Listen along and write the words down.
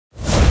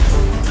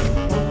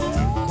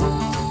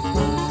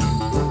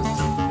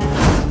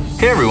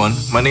Hey everyone,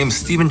 my name is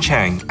Stephen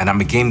Chang and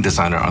I'm a game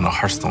designer on the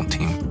Hearthstone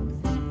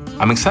team.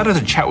 I'm excited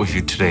to chat with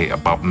you today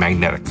about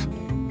Magnetic,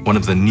 one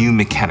of the new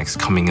mechanics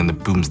coming in the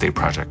Boomsday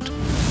project.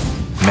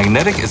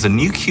 Magnetic is a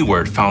new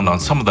keyword found on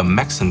some of the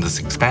mechs in this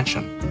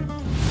expansion.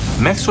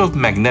 Mechs with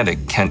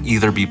Magnetic can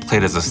either be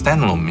played as a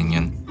standalone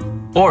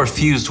minion or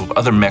fused with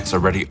other mechs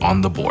already on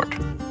the board.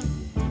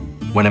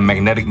 When a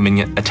Magnetic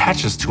minion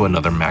attaches to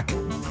another mech,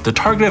 the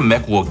targeted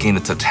mech will gain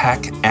its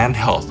attack and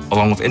health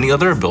along with any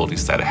other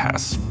abilities that it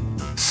has.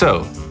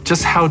 So,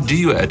 just how do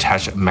you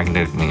attach a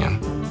Magnetic minion?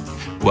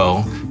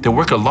 Well, they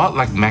work a lot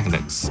like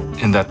magnets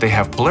in that they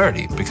have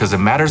polarity because it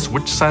matters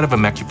which side of a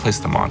mech you place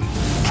them on.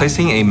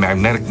 Placing a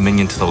Magnetic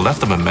minion to the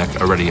left of a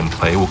mech already in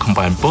play will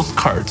combine both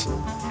cards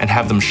and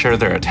have them share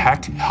their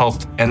attack,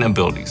 health, and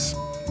abilities.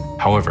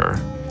 However,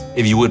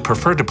 if you would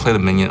prefer to play the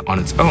minion on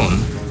its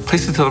own,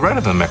 place it to the right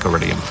of the mech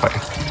already in play.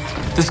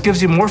 This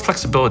gives you more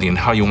flexibility in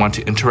how you want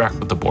to interact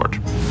with the board.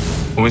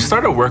 When we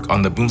started work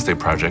on the Boomsday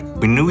project,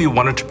 we knew we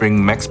wanted to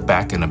bring mechs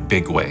back in a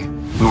big way.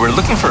 We were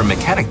looking for a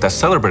mechanic that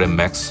celebrated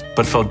mechs,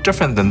 but felt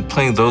different than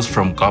playing those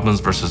from Goblins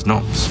vs.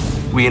 Gnomes.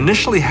 We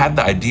initially had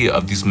the idea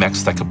of these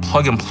mechs that could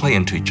plug and play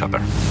into each other.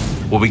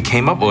 What we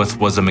came up with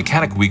was a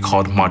mechanic we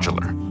called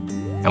modular,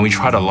 and we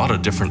tried a lot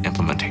of different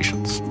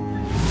implementations.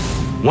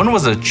 One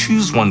was a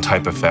choose one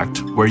type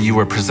effect, where you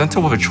were presented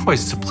with a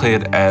choice to play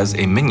it as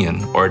a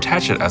minion or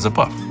attach it as a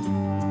buff.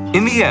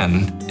 In the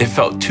end, it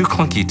felt too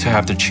clunky to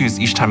have to choose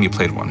each time you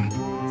played one.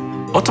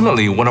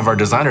 Ultimately, one of our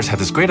designers had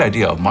this great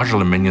idea of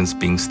modular minions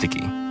being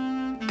sticky.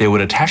 They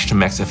would attach to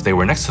mechs if they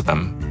were next to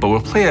them, but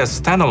would play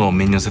as standalone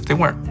minions if they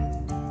weren't.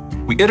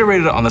 We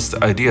iterated on this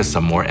idea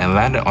some more and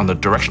landed on the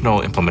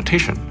directional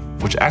implementation,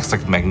 which acts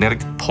like magnetic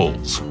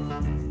poles.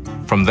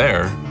 From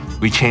there,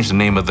 we changed the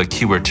name of the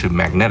keyword to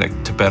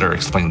magnetic to better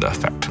explain the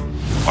effect.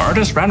 Our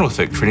artist ran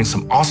with it, creating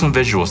some awesome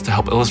visuals to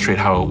help illustrate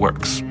how it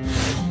works.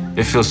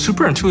 It feels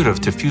super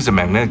intuitive to fuse a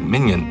magnetic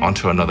minion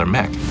onto another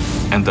mech,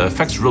 and the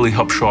effects really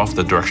help show off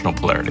the directional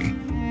polarity.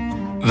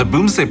 The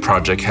Boomsday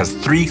project has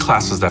 3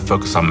 classes that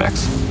focus on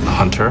mechs: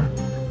 Hunter,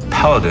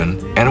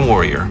 Paladin, and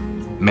Warrior.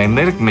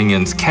 Magnetic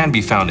minions can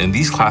be found in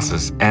these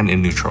classes and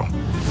in neutral.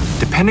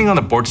 Depending on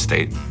the board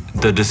state,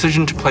 the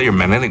decision to play your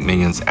magnetic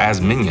minions as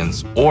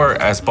minions or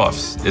as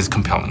buffs is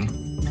compelling.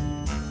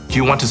 Do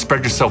you want to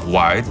spread yourself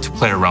wide to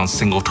play around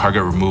single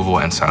target removal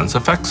and silence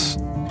effects?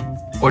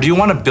 Or do you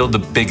want to build the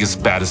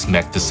biggest, baddest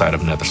mech this side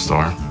of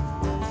Netherstorm?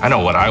 I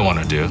know what I want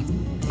to do.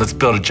 Let's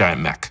build a giant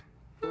mech.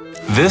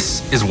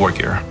 This is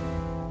Wargear.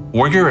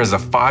 Wargear is a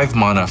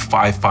 5-mana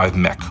 5/5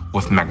 mech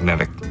with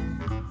Magnetic.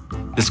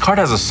 This card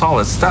has a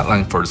solid stat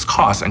line for its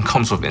cost and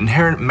comes with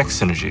inherent mech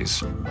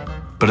synergies.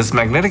 But its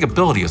magnetic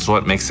ability is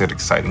what makes it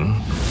exciting.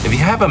 If you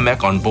have a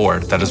mech on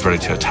board that is ready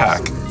to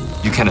attack,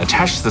 you can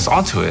attach this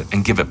onto it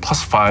and give it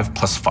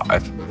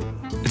 +5/+5.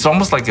 It's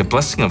almost like a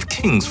blessing of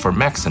kings for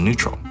mechs in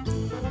neutral.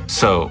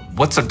 So,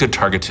 what's a good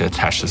target to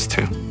attach this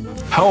to?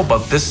 How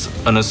about this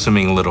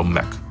unassuming little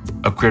mech,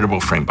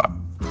 upgradable framebot?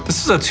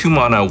 This is a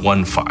 2-mana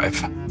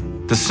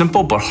 1/5. The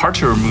simple but hard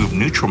to remove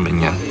neutral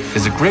minion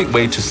is a great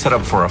way to set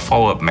up for a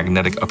follow-up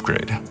magnetic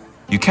upgrade.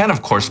 You can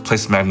of course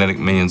place magnetic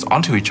minions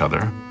onto each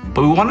other,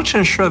 but we wanted to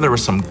ensure there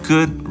were some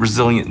good,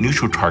 resilient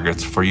neutral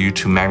targets for you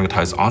to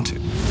magnetize onto.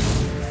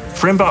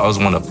 Framebot was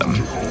one of them,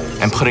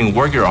 and putting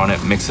Wargear on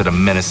it makes it a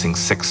menacing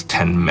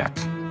 6/10 mech.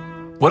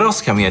 What else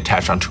can we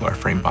attach onto our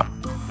framebot?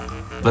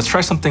 Let's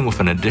try something with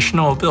an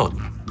additional ability.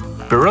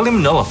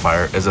 Beryllium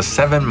Nullifier is a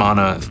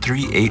 7-mana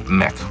 3/8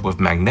 mech with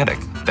Magnetic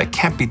that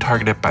can't be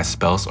targeted by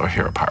spells or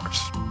hero powers.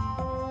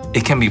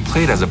 It can be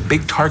played as a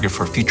big target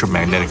for future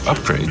magnetic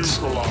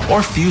upgrades,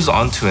 or fuse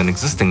onto an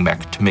existing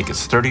mech to make it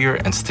sturdier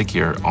and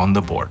stickier on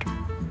the board.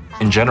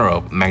 In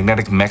general,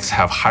 magnetic mechs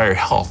have higher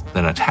health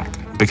than attack,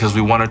 because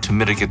we wanted to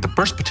mitigate the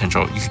burst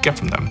potential you could get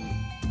from them.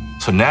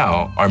 So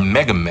now, our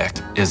Mega Mech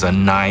is a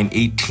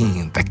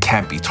 9/18 that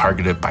can't be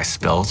targeted by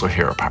spells or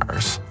hero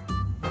powers.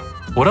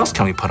 What else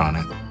can we put on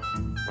it?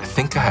 I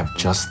think I have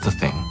just the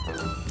thing.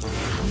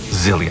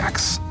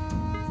 Ziliax.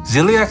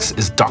 Ziliax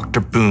is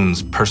Dr.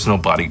 Boom's personal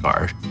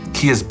bodyguard.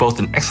 He is both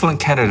an excellent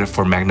candidate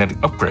for magnetic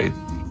upgrade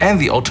and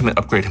the ultimate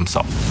upgrade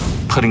himself.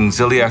 Putting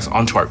Ziliax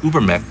onto our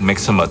Uber Mech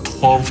makes him a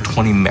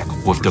 12/20 mech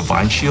with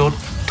Divine Shield,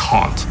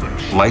 Taunt,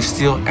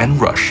 Lifesteal, and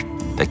Rush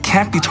that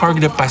can't be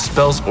targeted by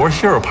spells or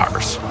hero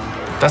powers.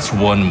 That's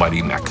one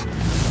mighty mech.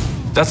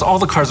 That's all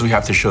the cards we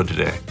have to show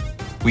today.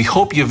 We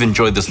hope you've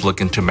enjoyed this look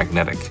into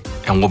Magnetic,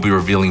 and we'll be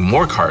revealing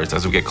more cards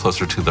as we get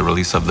closer to the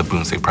release of the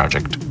Boomsday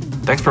project.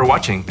 Thanks for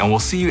watching, and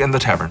we'll see you in the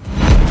tavern.